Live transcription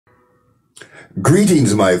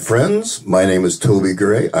Greetings, my friends. My name is Toby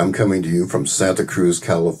Gray. I'm coming to you from Santa Cruz,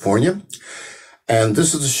 California. And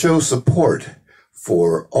this is to show support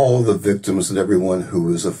for all the victims and everyone who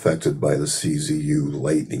was affected by the CZU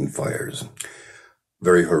lightning fires.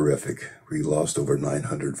 Very horrific. We lost over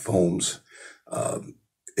 900 homes.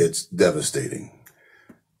 It's devastating.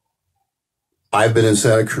 I've been in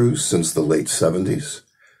Santa Cruz since the late 70s,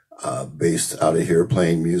 based out of here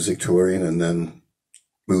playing music, touring, and then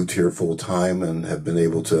moved here full time and have been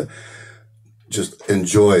able to just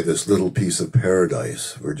enjoy this little piece of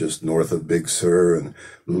paradise. We're just north of Big Sur and a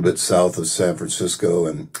little bit south of San Francisco,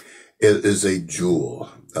 and it is a jewel,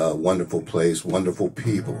 a wonderful place, wonderful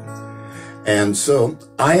people. And so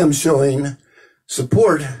I am showing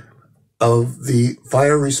support of the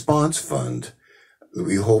Fire Response Fund.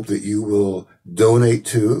 We hope that you will donate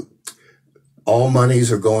to. All monies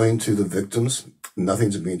are going to the victims.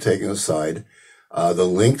 Nothing's being taken aside. The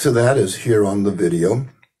link to that is here on the video.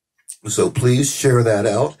 So please share that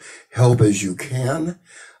out. Help as you can.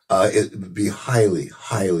 It would be highly,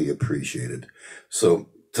 highly appreciated. So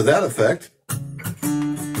to that effect,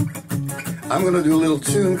 I'm going to do a little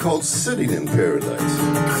tune called Sitting in Paradise.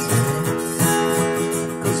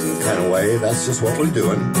 Because in a kind of way, that's just what we're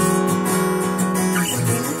doing.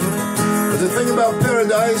 But the thing about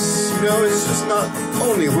paradise, you know, it's just not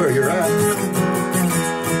only where you're at.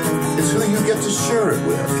 It's who you get to share it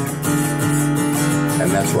with. And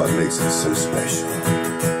that's what makes it so special.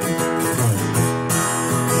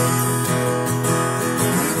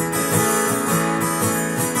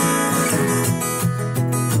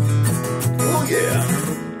 Oh yeah.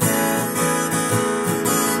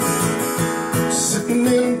 Sitting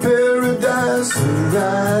in paradise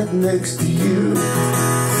right next to you.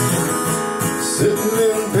 Sitting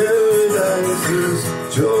in paradise is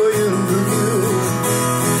joy in the view.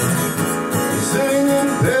 Sitting in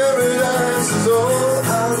paradise is all I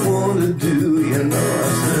want to do, you know.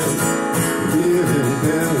 I said, live in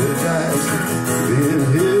paradise, being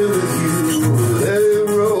here with you. Let it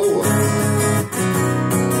roll,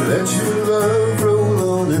 let your love roll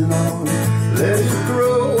on and on. Let it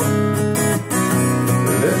grow,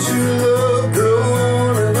 let your love grow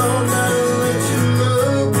on and on. Now let your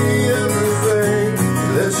love be everything,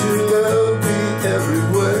 let your love be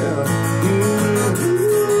everywhere.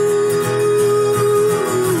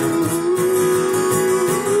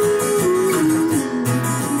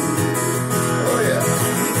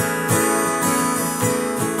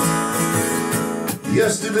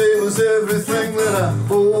 Yesterday was everything that I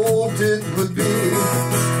hoped it would be.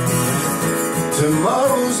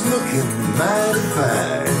 Tomorrow's looking mighty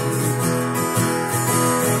fine.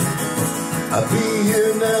 I'll be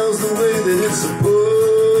here now's the way that it's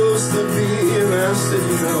supposed to be. And I said,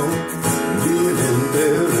 you know, being in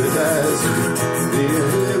paradise, being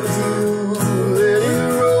here with you, let it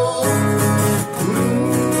roll.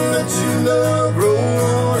 Let your love roll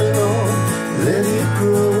on and on, let it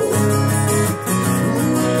grow.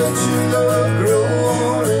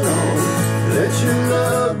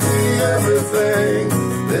 Everything,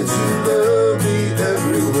 let your love be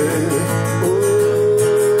everywhere.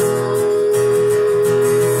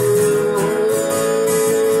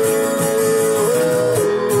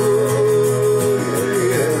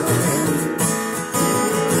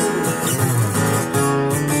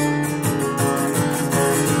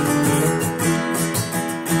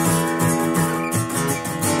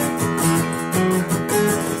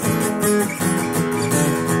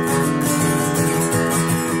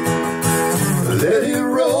 Let it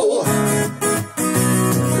roll,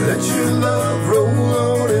 let your love roll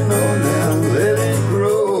on and on now, let it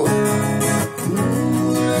grow.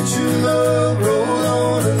 Let your love roll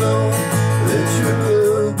on and on, let your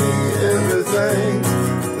love be everything,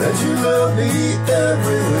 let your love be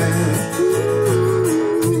everywhere.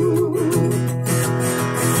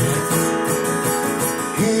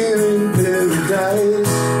 Here in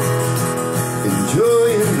paradise,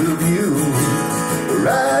 enjoying the view,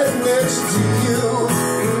 right next to you,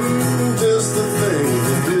 just the thing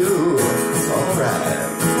to do, alright.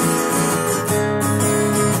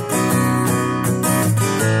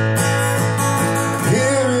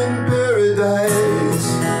 Here in paradise.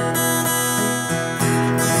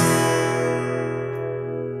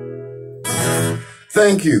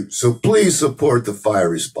 Thank you. So please support the Fire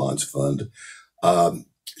Response Fund.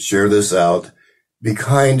 Share this out. Be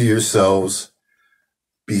kind to yourselves.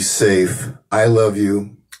 Be safe. I love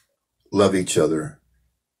you. Love each other.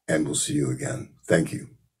 And we'll see you again. Thank you.